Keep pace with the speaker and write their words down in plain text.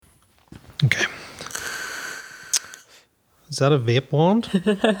Okay. Is that a vape wand?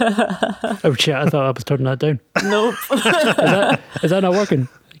 Oh shit, I thought I was turning that down. Nope. Is that not working?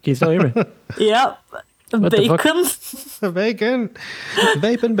 Can you still hear me? Yep. What the fuck? Bacon. Bacon.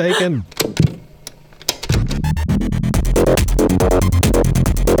 Vaping bacon.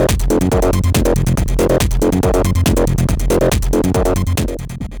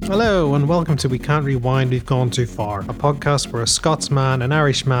 Hello and welcome to We Can't Rewind, We've Gone Too Far, a podcast where a Scotsman, an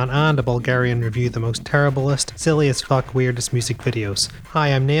Irishman and a Bulgarian review the most terriblest, silliest fuck, weirdest music videos. Hi,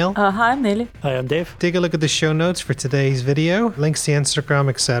 I'm Neil. Hi, I'm Nelly. Hi, I'm Dave. Take a look at the show notes for today's video, links to Instagram,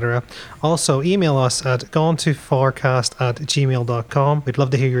 etc. Also, email us at gonetofarcast@gmail.com. We'd love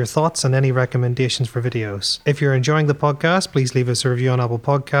to hear your thoughts and any recommendations for videos. If you're enjoying the podcast, please leave us a review on Apple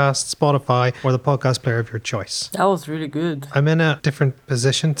Podcasts, Spotify, or the podcast player of your choice. That was really good. I'm in a different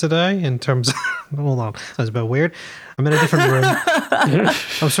position today in terms of... Hold on, sounds a bit weird. I'm in a different room.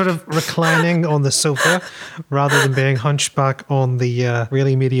 I'm sort of reclining on the sofa rather than being hunchback on the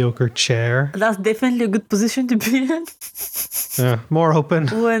really mediocre chair. That's definitely a good position to be in. More open.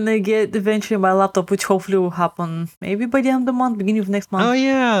 When I get eventually my laptop, which hopefully will happen maybe by the end of the month, beginning of next month. Oh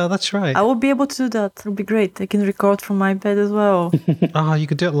yeah, that's right. I will be able to do that. It'll be great. I can record from my bed as well. Oh, you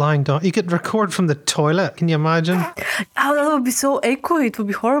could do it lying down. You could record from the toilet. Can you imagine? Oh, that would be so echoey. It would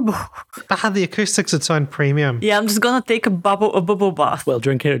be horrible. The acoustics would sound premium. Yeah, I'm just gonna take a bubble bath. Well,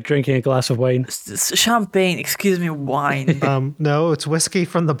 drinking a glass of wine. Champagne, excuse me, wine. No, it's whiskey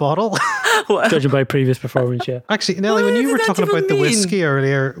from the bottle. Judging by previous performance, yeah. Actually, Nelly, when What you does were that talking about even the mean? whiskey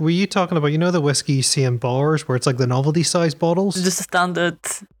earlier, were you talking about, the whiskey you see in bars where it's like the novelty size bottles? Just a standard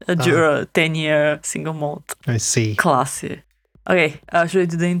Jura 10-year single malt. I see. Classy. Okay, should I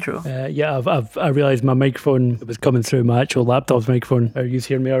do the intro? Yeah, I realised my microphone was coming through my actual laptop's microphone. Are you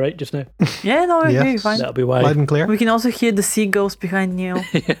hearing me all right just now? Yeah, no, we're Yes. fine. That'll be why. Loud and clear. We can also hear the seagulls behind Neil.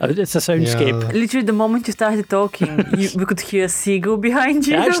 It's a soundscape. Yeah. Literally, the moment you started talking, we could hear a seagull behind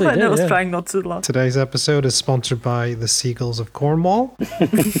you. I actually and I did, was yeah. trying not to laugh. Today's episode is sponsored by the Seagulls of Cornwall.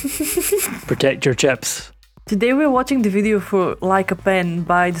 Protect your chips. Today we're watching the video for Like a Pen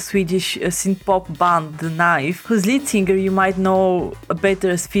by the Swedish synth-pop band The Knife, whose lead singer you might know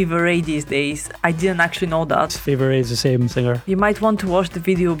better as Fever Ray these days. I didn't actually know that. Fever Ray is the same singer. You might want to watch the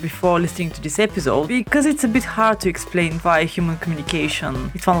video before listening to this episode, because it's a bit hard to explain via human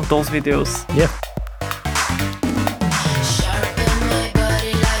communication. It's one of those videos. Yeah. Sharpen my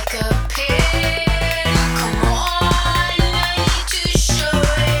body like a pin. Come on, I need to show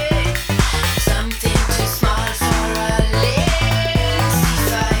it. Something too small for a lens.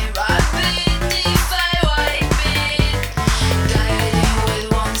 If I wrap it, if I wipe it, gliding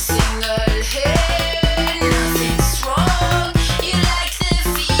with one single hit. Nothing's wrong. You like the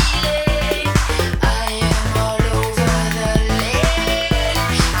feeling. I am all over the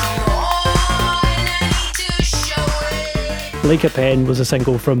land. Come on, I need to show it. Like a Pen was a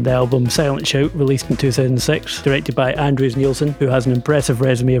single from the album Silent Shout, released in 2006, directed by Andrews Nielsen, who has an impressive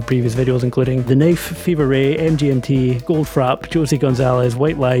resume of previous videos including The Knife, Fever Ray, MGMT, Goldfrapp, Josie Gonzalez,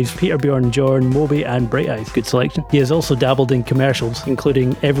 White Lies, Peter Bjorn Jorn, Moby and Bright Eyes. Good selection. He has also dabbled in commercials,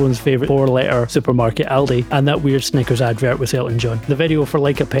 including everyone's favourite four-letter supermarket Aldi and that weird Snickers advert with Elton John. The video for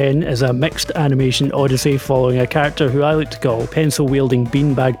Like a Pen is a mixed animation odyssey following a character who I like to call pencil-wielding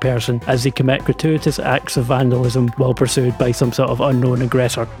beanbag person as they commit gratuitous acts of vandalism while pursued by some sort of unknown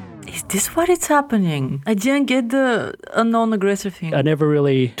aggressor. Is this what it's happening? I didn't get the unknown aggressor thing. I never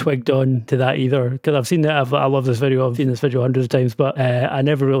really twigged on to that either, because I've seen that. I love this video. I've seen this video hundreds of times, but I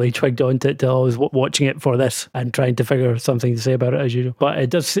never really twigged on to it till I was watching it for this and trying to figure something to say about it as usual. But it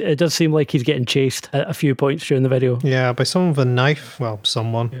does seem like he's getting chased at a few points during the video. Yeah, by someone with a knife. Well,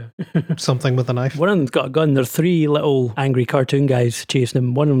 someone. Something with a knife. One of them's got a gun. There are three little angry cartoon guys chasing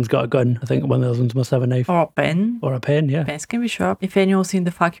him. One of them's got a gun. I think one of those ones must have a knife. Or a pen. Or a pen, yeah. Pens can be sharp. If anyone's seen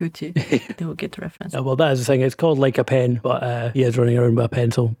the faculty, they will get the reference. Well, that is the thing. It's called Like a Pen, but he is running around with a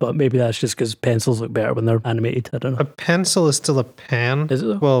pencil. But maybe that's just because pencils look better when they're animated. I don't know. A pencil is still a pen. Is it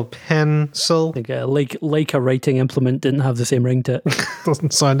though? Well, pencil I think like a writing implement didn't have the same ring to it.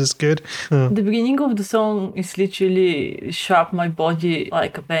 doesn't sound as good. The beginning of the song is literally sharp my body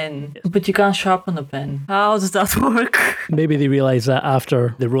like a pen, but you can't sharpen a pen. How does that work? Maybe they realised that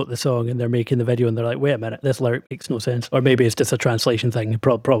after they wrote the song and they're making the video and they're like, wait a minute, this lyric makes no sense. Or maybe it's just a translation thing.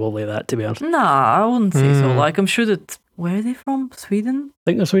 Probably that, to be honest. Nah, I wouldn't say so. Like, I'm sure that... Where are they from? Sweden?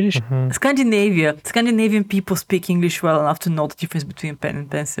 think they're Swedish. Scandinavian people speak English well enough to know the difference between pen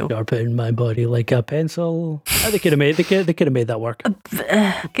and pencil. Sharpen my body like a pencil. They could have made that work.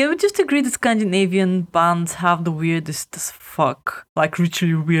 Can we just agree that Scandinavian bands have the weirdest as fuck, like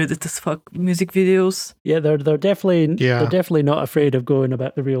literally weirdest as fuck music videos? Yeah, they're definitely not afraid of going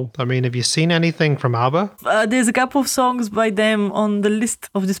about the real. I mean, have you seen anything from ABBA? There's a couple of songs by them on the list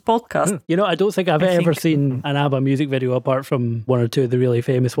of this podcast. You know, I don't think I've ever seen an ABBA music video apart from one or two of the really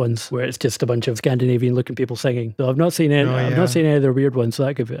famous ones where it's just a bunch of Scandinavian-looking people singing. So I've not seen any. I've not seen any of their weird ones. So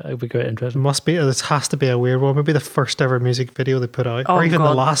that'd be quite interesting. This has to be a weird one. Maybe the first ever music video they put out, Oh, or even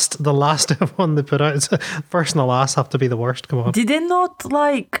God. the last one they put out. It's first and the last have to be the worst. Come on. Did they not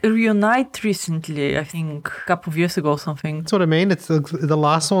reunite recently? I think a couple of years ago or something. That's what I mean. It's the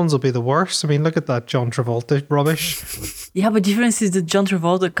last ones will be the worst. I mean, look at that John Travolta rubbish. Yeah, but the difference is that John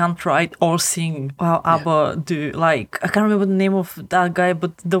Travolta can't write or sing while ABBA do. Like, I can't remember the name of that guy,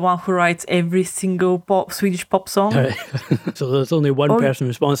 but the one who writes every single Swedish pop song. Right. So there's only one person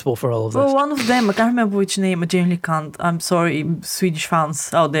responsible for all of this. Well, one of them, I can't remember which name, I genuinely can't. I'm sorry, Swedish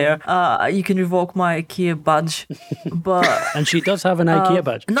fans out there. You can revoke my IKEA badge. But And she does have an IKEA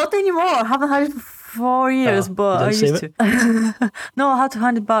badge. not anymore. I haven't had it for 4 years, but I didn't used to. No, I had to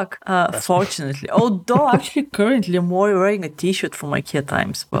hand it back, fortunately. Although, actually, currently, I'm more wearing a t-shirt from IKEA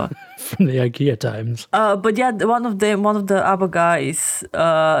times, but... From the IKEA times. But yeah, one of the ABBA guys,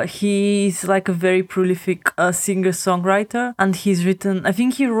 he's like a very prolific singer-songwriter, and I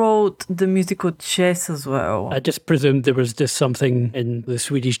think he wrote the musical Chess as well. I just presumed there was just something in the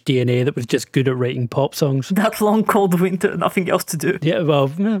Swedish DNA that was just good at writing pop songs. That long cold winter, nothing else to do. Yeah, well,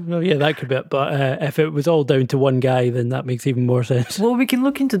 yeah, that could be it. But if it was all down to one guy, then that makes even more sense. Well, we can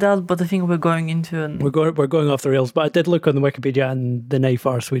look into that, but I think we're going into We're going off the rails, but I did look on the Wikipedia and the Knife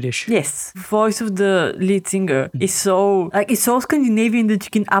are Swedish. Yes, voice of the lead singer is so Scandinavian that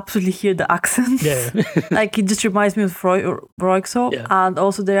you can absolutely hear the accent. Yeah. Like it just reminds me of Roixop, Yeah. and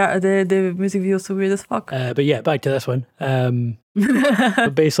also the music videos so weird as fuck. But yeah, back to this one.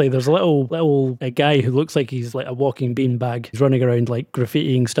 But basically, there's a little guy who looks like he's like a walking beanbag. He's running around like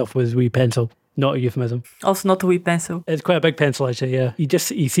graffitiing stuff with his wee pencil. Not a euphemism. Also not a wee pencil. It's quite a big pencil, actually. Yeah,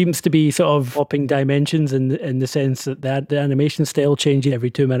 he seems to be sort of hopping dimensions in the sense that the animation style changes every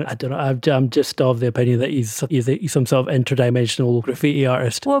 2 minutes. I don't know. I'm just of the opinion that he's some sort of interdimensional graffiti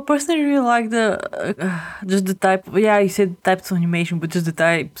artist. Well, I personally really like just the type. Yeah, you said types of animation, but just the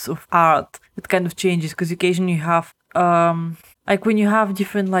types of art that kind of changes because occasionally you have like when you have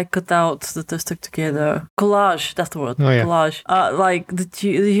different like cutouts that are stuck together. Collage, that's the word. Oh, yeah. Collage. Like that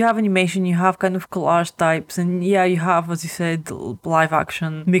you have animation, you have kind of collage types, and yeah, you have, as you said, live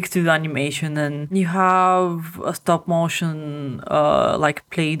action mixed with animation, and you have a stop motion like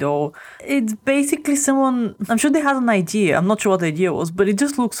Play-Doh. It's basically I'm sure they had an idea. I'm not sure what the idea was, but it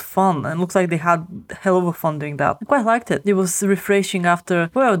just looks fun and looks like they had hell of a fun doing that. I quite liked it. It was refreshing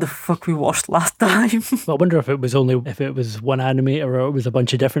after whatever the fuck we watched last time. Well, I wonder if it was one animator or it was a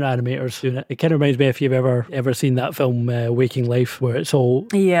bunch of different animators doing it. It kind of reminds me if you've ever seen that film Waking Life, where it's all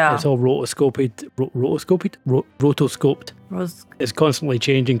rotoscoped. It's constantly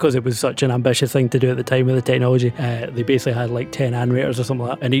changing because it was such an ambitious thing to do at the time of the technology. They basically had like 10 animators or something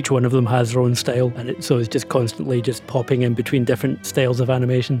like that, and each one of them has their own style, and so it's just constantly just popping in between different styles of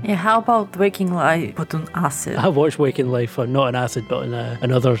animation. Yeah, how about Waking Life but on acid? I have watched Waking Life, not on acid, but on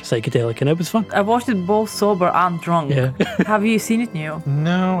another psychedelic, and it was fun. I watched it both sober and drunk. Yeah. Have you seen it, Neil?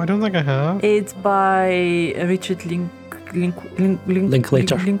 No, I don't think I have. It's by Richard Linklater,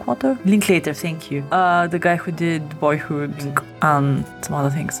 thank you. The guy who did Boyhood and some other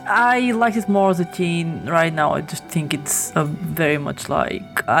things. I liked it more as a teen. Right now, I just think it's very much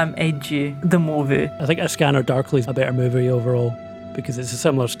like I'm Edgy, the movie. I think A Scanner Darkly is a better movie overall, because it's a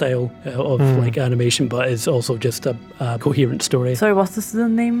similar style of like animation, but it's also just a coherent story. Sorry, what's the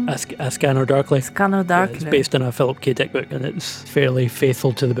name? A Scanner Darkly. Scanner Darkly. It's based on a Philip K. Dick book, and it's fairly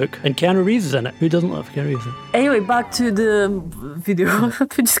faithful to the book. And Keanu Reeves is in it. Who doesn't love Keanu Reeves? Anyway, back to the video.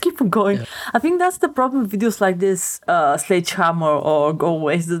 We just keep on going. Yeah. I think that's the problem with videos like this, Sledgehammer or Go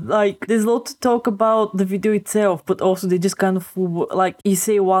West. Like, there's a lot to talk about the video itself, but also they just kind of, like, you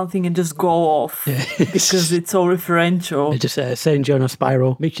say one thing and just go off because it's so referential. It just sends you on a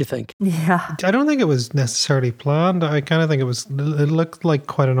spiral, makes you think. Yeah. I don't think it was necessarily planned. I kind of think it looked like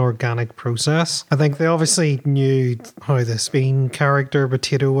quite an organic process. I think they obviously knew how this bean character,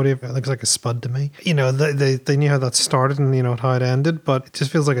 potato, whatever, it looks like a spud to me. You know, they knew how that started and, you know, how it ended, but it just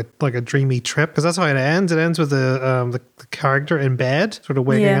feels like a dreamy trip, because that's how it ends. It ends with the character in bed, sort of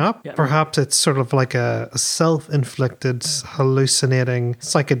waking up. Yeah. Perhaps it's sort of like a self-inflicted, hallucinating,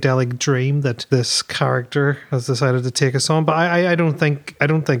 psychedelic dream that this character has decided to take us on. But I I don't think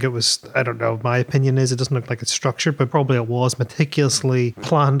it was. I don't know. My opinion is it doesn't look like it's structured, but probably it was meticulously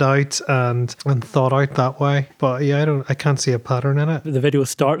planned out and thought out that way. But yeah, I can't see a pattern in it. The video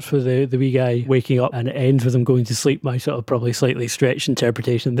starts with the wee guy waking up and it ends with him going to sleep. My sort of probably slightly stretched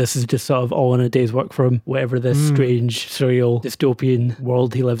interpretation. This is just sort of all in a day's work for him. Whatever this strange, surreal, dystopian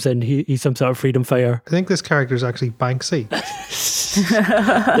world he lives in, he's some sort of freedom fighter. I think this character is actually Banksy.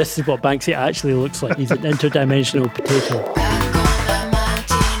 This is what Banksy actually looks like. He's an interdimensional potato.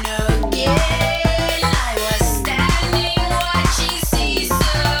 Back on the mountain again, I was standing watching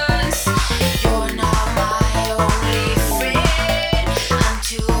seasons. You're not my only friend. I'm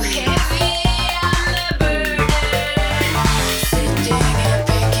too heavy, I'm the burden. Sitting and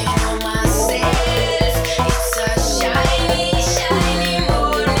picking on myself. It's a shiny, shiny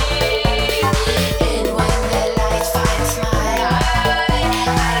morning. And when the light finds my eye,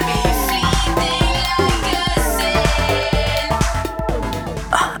 I'll be fleeting like a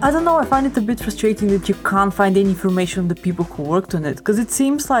I don't know, I find it a bit frustrating that you can't find any information on the people who worked on it, because it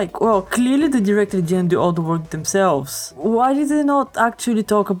seems like, well, clearly the director didn't do all the work themselves. Why did they not actually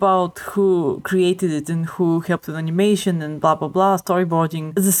talk about who created it and who helped with animation and blah blah blah,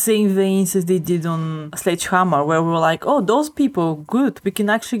 storyboarding, the same veins as they did on Sledgehammer, where we were like, oh, those people, good, we can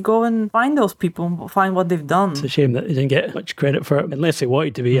actually go and find those people and find what they've done. It's a shame that they didn't get much credit for it, unless they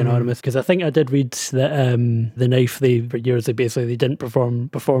wanted to be anonymous. Because I think I did read that the Knife, for years they didn't perform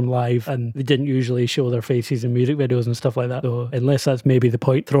live, and they didn't usually show their faces in music videos and stuff like that. So unless that's maybe the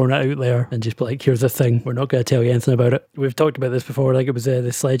point, throwing it out there and just be like, here's the thing, we're not going to tell you anything about it. We've talked about this before. Like it was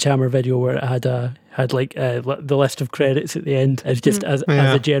the Sledgehammer video where it had the list of credits at the end. It's just as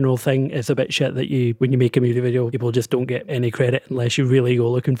a general thing, it's a bit shit that when you make a music video, people just don't get any credit unless you really go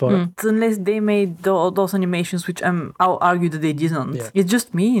looking for it. Unless they made those animations, which I'll argue that they didn't. Yeah. It's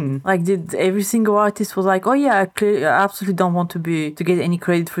just mean. Like, did every single artist was like, oh yeah, I absolutely don't want to get any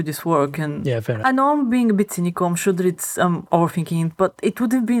credit for this work. And Yeah, fair enough. I know I'm being a bit cynical. I'm sure that it's overthinking it, but it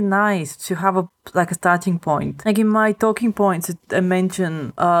would have been nice to have a starting point. Like in my talking points, I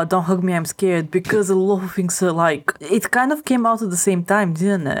mentioned "Don't Hug Me, I'm Scared," because a lot of things are like, it kind of came out at the same time,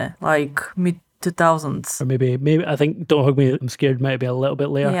 didn't it? Like mid 2000s. Or maybe I think Don't Hug Me, I'm Scared might be a little bit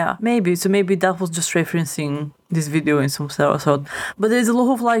later. Yeah, maybe. So maybe that was just referencing this video in some sort. But there's a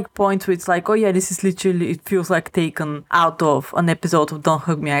lot of like points where it's like, oh yeah, this is literally, it feels like taken out of an episode of Don't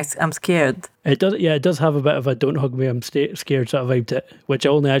Hug Me, I'm Scared. It does have a bit of a Don't Hug Me, I'm Scared sort of vibe to it, which I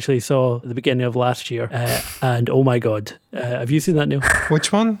only actually saw at the beginning of last year. And oh my God. Have you seen that, Neil?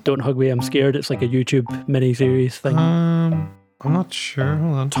 Which one? Don't Hug Me, I'm Scared. It's like a YouTube mini-series thing. I'm not sure.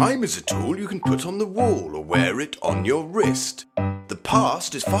 Hold on. Time is a tool you can put on the wall or wear it on your wrist. The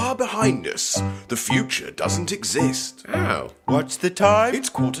past is far behind us. The future doesn't exist. Oh, what's the time? It's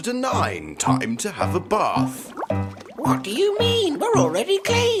 9:15. Time to have a bath. What do you mean? We're already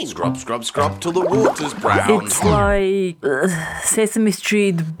clean. Scrub, scrub, scrub till the water's brown. It's like Sesame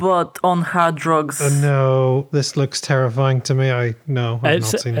Street, but on hard drugs. No, this looks terrifying to me. I've not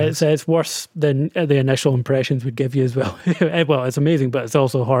seen this. It's worse than the initial impressions would give you as well. Well, it's amazing, but it's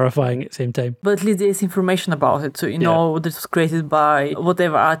also horrifying at the same time. But at least there's information about it, so you know that was created by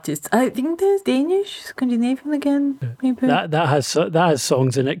whatever artist. I think there's Danish, Scandinavian again, maybe. That has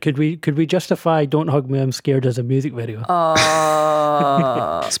songs in it. Could we justify Don't Hug Me, I'm Scared as a music video?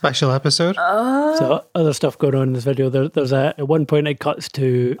 Special episode? So other stuff going on in this video. There's at one point it cuts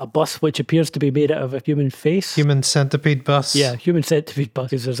to a bus which appears to be made out of a human face. Human centipede bus. Yeah, human centipede bus.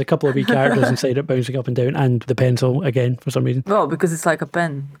 Because there's a couple of wee characters inside it bouncing up and down, and the pencil again for some reason. Well, because it's like a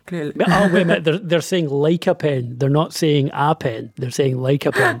pen, clearly. Oh, wait a minute. They're saying like a pen. They're not saying a pen. They're saying like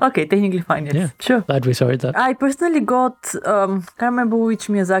a pen. Okay, technically fine, yes. Yeah. Sure. Glad we sorted that. I personally got, can't remember which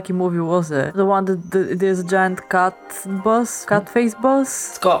Miyazaki movie was it. The one that there's a giant cat face bus.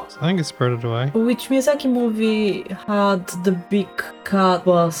 Scott. I think it's Spirited Away. Which Miyazaki movie had the big cat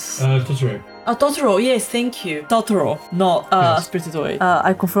bus? Totoro. Totoro, yes, thank you. Totoro, not Yes. Spirited Away.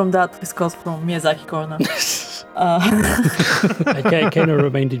 I confirmed that with Scott from Miyazaki Corner. It kind of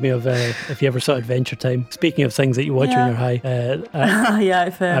reminded me of if you ever saw Adventure Time. Speaking of things that you watch when you're high, Yeah,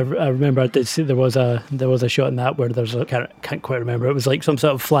 fair. I remember I did see there was a shot in that where there's a can't quite remember. It was like some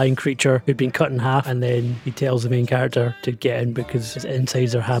sort of flying creature who'd been cut in half, and then he tells the main character to get in because his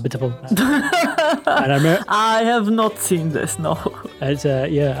insides are habitable. And I remember I have not seen this, no. it's I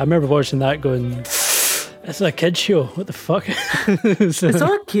remember watching that going, it's a kid's show. What the fuck? It's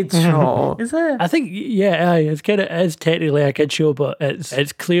not a kid's show, is it? I think it's technically a kid's show, but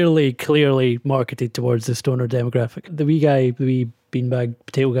it's clearly marketed towards the stoner demographic. The wee guy, the wee beanbag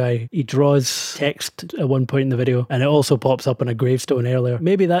potato guy. He draws text at one point in the video, and it also pops up on a gravestone earlier.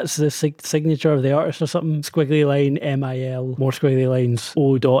 Maybe that's the signature of the artist or something. Squiggly line MIL, more squiggly lines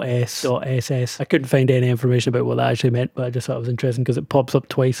O.S.SS. I couldn't find any information about what that actually meant, but I just thought it was interesting because it pops up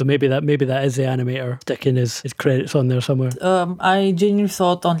twice. So maybe that is the animator sticking his credits on there somewhere. I genuinely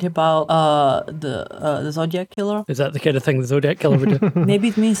thought only about the Zodiac Killer. Is that the kind of thing the Zodiac Killer would do? Maybe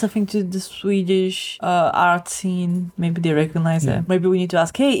it means something to the Swedish art scene. Maybe they recognize it. Maybe we need to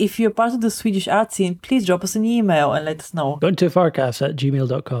ask, hey, if you're part of the Swedish art scene, please drop us an email and let us know.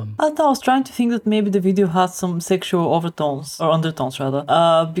 GoneTooFarcast@gmail.com. I was trying to think that maybe the video has some sexual overtones, or undertones rather,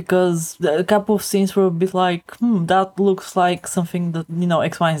 because a couple of scenes were a bit like, that looks like something that,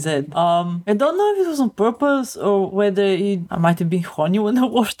 X, Y, and Z. I don't know if it was on purpose or whether I might have been horny when I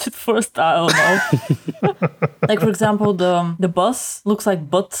watched it first. I don't know. Like, for example, the bus looks like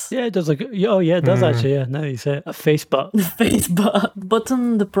butt. Yeah, it does look. Oh, yeah, it does actually. Yeah, now you say it. A face butt. The face butt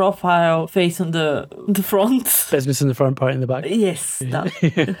on the profile, face on the front. Business in the front, part in the back. Yes. That.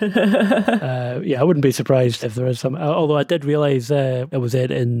 Yeah, I wouldn't be surprised if there is some. Although I did realise it was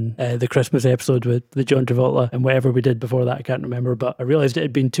it in the Christmas episode with the John Travolta and whatever we did before that. I can't remember, but I realised it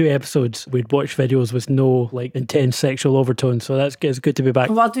had been 2 episodes. We'd watched videos with no like intense sexual overtones, so it's good to be back.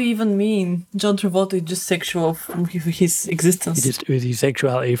 What do you even mean? John Travolta is just sexual from his existence. He just oozes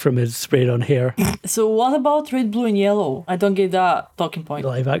sexuality from his sprayed on hair. So what about red, blue, and yellow? I don't get that talking point. The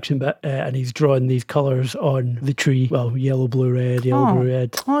live action bit, and he's drawing these colours on the tree. Well, yellow, blue, red, yellow, blue,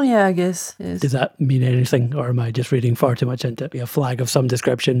 red. Oh yeah, I guess. Yes. Does that mean anything, or am I just reading far too much into it? Be a flag of some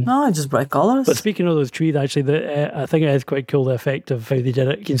description. No, just bright colors. But speaking of those trees, actually, I think it is quite cool, the effect of how they did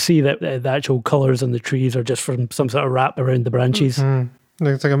it. You can see that the actual colours on the trees are just from some sort of wrap around the branches.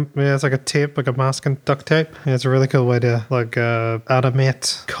 It's like a tape, like a masking duct tape. Yeah, it's a really cool way to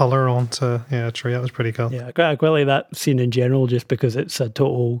animate color onto a tree. That was pretty cool. Yeah, I quite like that scene in general, just because it's a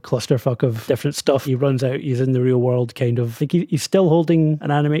total clusterfuck of different stuff. He runs out, he's in the real world, kind of. I think he's still holding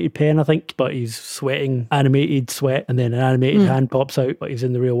an animated pen, I think, but he's sweating animated sweat, and then an animated hand pops out, but he's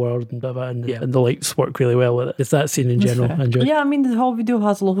in the real world and blah, blah, and the lights work really well with it. It's that scene in general I enjoy. Yeah, I mean, the whole video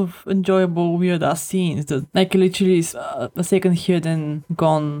has a lot of enjoyable, weird ass scenes that, like, literally is a second here, then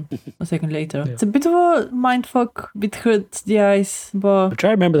gone a second later. It's a bit of a mindfuck, bit hurts the eyes, but I'm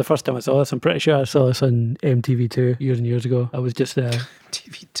trying to remember the first time I saw this. I'm pretty sure I saw this on MTV2 years and years ago. I was just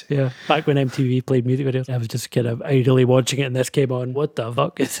TV2. Yeah, back when MTV played music videos, I was just kind of idly watching it, and this came on. What the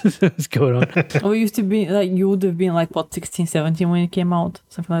fuck is going on? we used to be like, you would have been like, what, 16, 17 when it came out,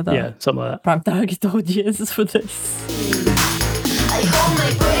 something like that. Yeah, something like that. Prime target audiences for this. I hold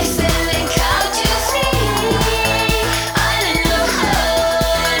my breath and then count to 3. I don't know how,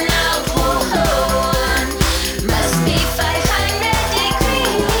 now hold on. Must be 500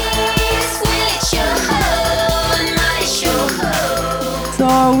 degrees. Will it show on my show? So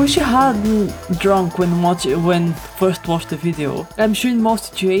I wish I hadn't drunk when first watched the video. I'm sure in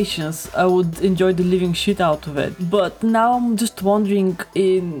most situations I would enjoy the living shit out of it. But now I'm just wondering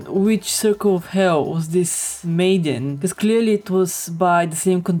in which circle of hell was this made in? Because clearly it was by the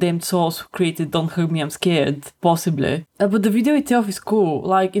same condemned souls who created Don't Hurt Me, I'm Scared, possibly. But the video itself is cool.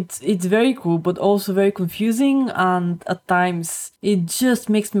 Like, it's very cool, but also very confusing, and at times it just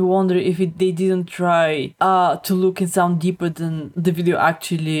makes me wonder if they didn't try to look and sound deeper than the video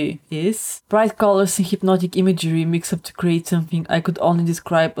actually is. Bright colors and hypnotic imagery mix up to create something I could only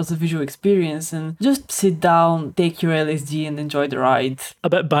describe as a visual experience, and just sit down, take your LSD and enjoy the ride. A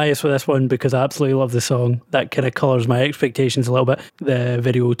bit biased with this one because I absolutely love the song. That kind of colours my expectations a little bit. The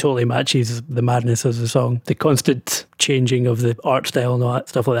video totally matches the madness of the song. The constant changing of the art style and all that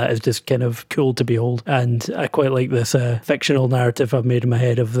stuff like that is just kind of cool to behold. And I quite like this fictional narrative I've made in my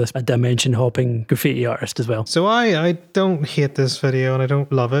head of this dimension hopping graffiti artist as well. So I don't hate this video and I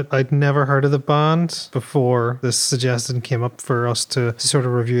don't love it. I'd never heard of the band before this suggestion came up for us to sort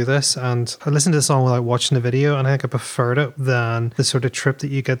of review this, and I listened to the song without watching the video, and I think I preferred it than the sort of trip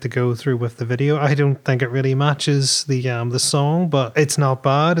that you get to go through with the video. I don't think it really matches the song, but it's not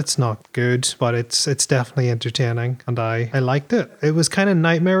bad, it's not good, but it's definitely entertaining, and I liked it. It was kind of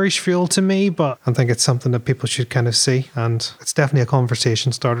nightmarish feel to me, but I think it's something that people should kind of see, and it's definitely a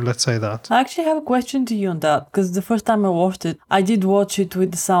conversation starter, let's say that. I actually have a question to you on that, because the first time I watched it, I did watch it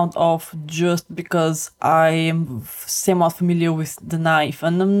with the sound off just because I am somewhat familiar with The Knife,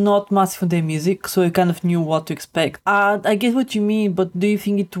 and I'm not massive on their music, so I kind of knew what to expect. I get what you mean, but do you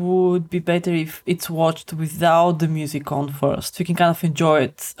think it would be better if it's watched without the music on first, so you can kind of enjoy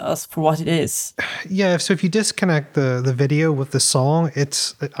it as for what it is? Yeah, so if you disconnect the video with the song,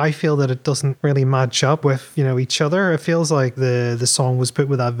 I feel that it doesn't really match up with, you know, each other. It feels like the song was put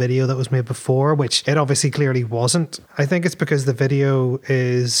with that video that was made before, which it obviously clearly wasn't. I think it's because the video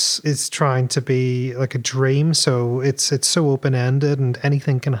is trying to be like a dream, so it's so open-ended and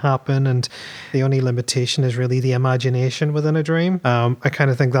anything can happen, and the only limitation is really the imagination within a dream. I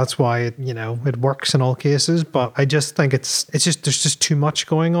kind of think that's why it works in all cases, but I just think it's just there's just too much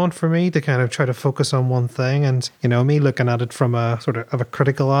going on for me to kind of try to focus on one thing. And me looking at it from a sort of a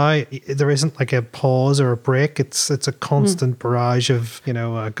critical eye, there isn't like a pause or a break. It's a constant barrage of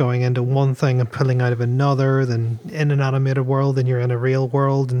going into one thing and pulling out of another, then in an animated world, then you're in a real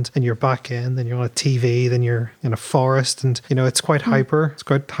world, and you're back in, then you're on a TV, then you're in a forest, and it's quite it's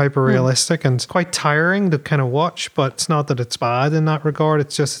quite hyper realistic and quite tiring to kind of watch. But it's not that it's bad in that regard.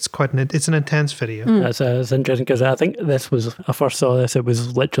 It's just it's an intense video. That's interesting, because I think I first saw this, it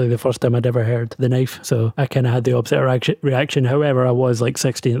was literally the first time I'd ever heard The Knife, so I kind of had the opposite reaction. However, I was like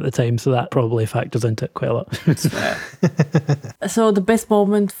 16 at the time, so that probably factors into it quite a lot. So the best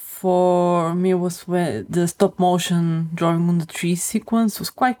moment for me was when the stop motion drawing on the tree sequence was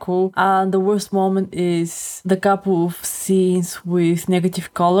quite cool. And the worst moment is the couple of scenes with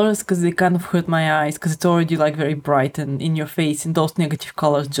negative colors, because they kind of hurt my eyes, because it's already like very bright and in your face, and those negative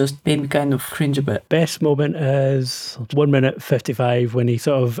colors just made me kind of cringe a bit. Best moment is 1 minute 55 when he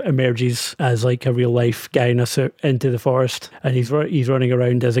sort of emerges as like a real life guy in a suit into the forest, and he's running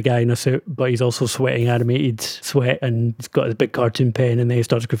around as a guy in a suit, but he's also sweating animated sweat, and he's got his big cartoon pen, and then he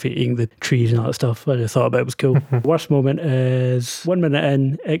starts graffitiing the trees and all that stuff. I just thought it was cool. Worst moment is 1 minute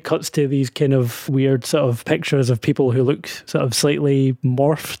in, it cuts to these kind of weird sort of pictures of people who look sort of slightly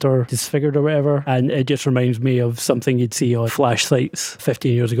morphed or disfigured or whatever, and it just reminds me of something you'd see on flash sites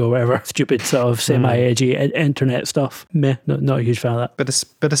 15 years ago or whatever. Stupid sort of semi-edgy internet stuff. Meh, not a huge fan of that.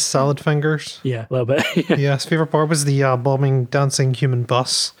 Bit of salad fingers. Yeah, a little bit. Yeah, his favourite part was the bombing dancing human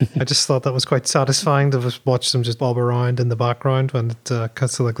bus. I just thought that was quite satisfying to watch them just bob around in the background when it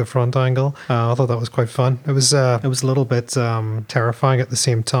cuts to like the front angle. I thought that was quite fun. It was a little bit terrifying at the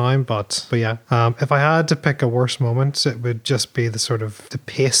same time, but yeah. If I had to pick a worse moment, it would just be the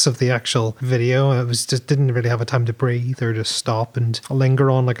pace of the actual video. It was just didn't really have a time to breathe or just stop and linger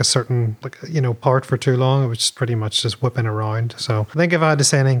on like a certain part for too long. It was just pretty much just whipping around. So I think if I had to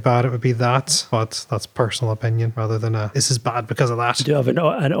say anything bad, it would be that, but that's personal opinion rather than this is bad because of that. I do have an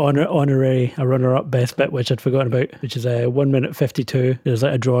honorary runner-up best bit, which I'd forgotten about, which is 1 minute 52. There's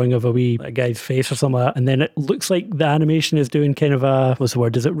like a drawing of a guy's face or something like that, and then it looks like the animation is doing kind of what's the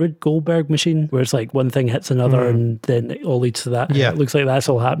word? Is it Rube Goldberg machine? Where it's like one thing hits another and then it all leads to that. Yeah. It looks like that's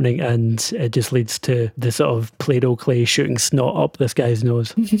all happening, and it just leads to the sort of Play-Doh clay shooting snot up this guy's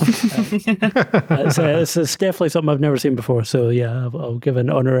nose. It's definitely something I've never seen before, so yeah, I'll give an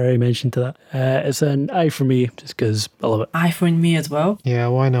honorary mention to that. It's an eye for me, just because I love it. Eye for me as well. Yeah,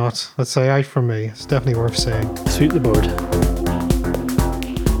 why not? Let's say eye for me. It's definitely worth saying. Sweep the board.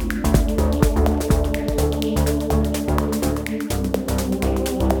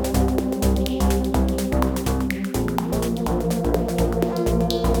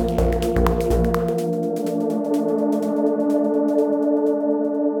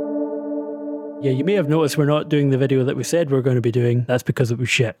 Yeah, you may have noticed we're not doing the video that we said we're going to be doing. That's because it was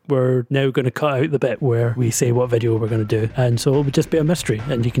shit. We're now going to cut out the bit where we say what video we're going to do. And so it would just be a mystery,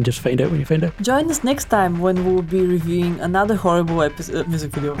 and you can just find out when you find out. Join us next time when we'll be reviewing another horrible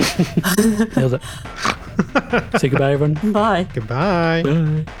music video. Nailed it. Say goodbye, everyone. Bye. Goodbye.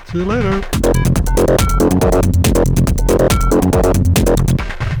 Bye. See you later.